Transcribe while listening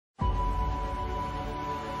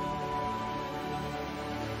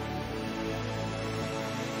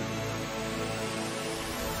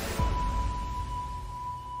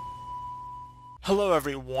Hello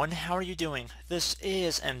everyone, how are you doing? This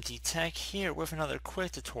is MD Tech here with another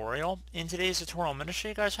quick tutorial. In today's tutorial I'm going to show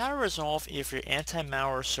you guys how to resolve if your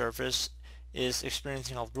anti-malware service is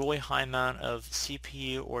experiencing a really high amount of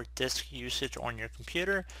CPU or disk usage on your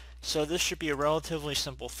computer. So this should be a relatively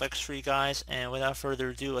simple fix for you guys, and without further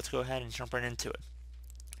ado, let's go ahead and jump right into it.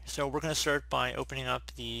 So we're going to start by opening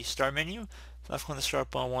up the start menu. Left click on the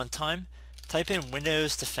start button one time. Type in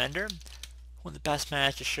Windows Defender. One of the best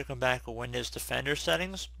matches should come back with Windows Defender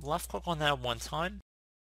settings. Left click on that one time.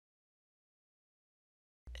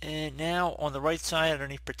 And now on the right side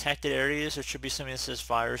underneath protected areas there should be something that says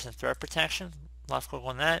virus and threat protection. Left click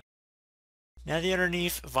on that. Now the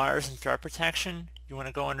underneath virus and threat protection, you want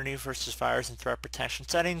to go underneath versus virus and threat protection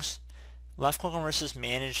settings. Left click on versus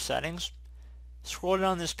manage settings. Scroll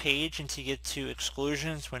down this page until you get to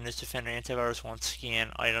exclusions. Windows Defender Antivirus won't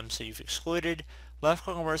scan items that you've excluded. Left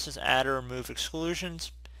click on where it says add or remove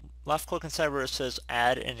exclusions. Left click inside where it says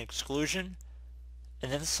add an exclusion.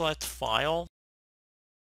 And then select file.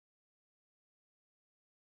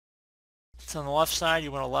 So on the left side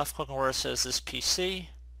you want to left click on where it says this PC.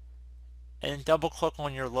 And double click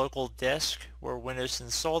on your local disk where Windows is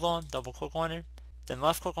installed on. Double click on it. Then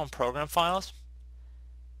left click on program files.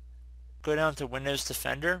 Go down to Windows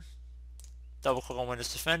Defender. Double click on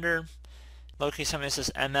Windows Defender. Locate something that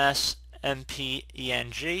says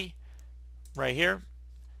MsMpEng right here.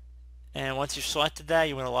 And once you've selected that,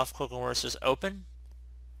 you want to left click on where it says Open.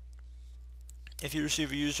 If you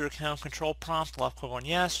receive a user account control prompt, left click on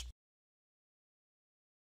Yes.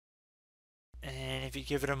 And if you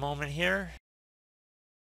give it a moment here,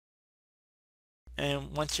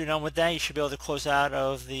 and once you're done with that, you should be able to close out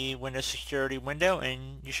of the Windows Security window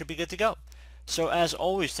and you should be good to go. So as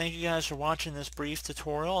always, thank you guys for watching this brief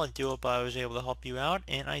tutorial. I do hope I was able to help you out,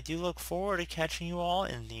 and I do look forward to catching you all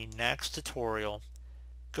in the next tutorial.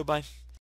 Goodbye.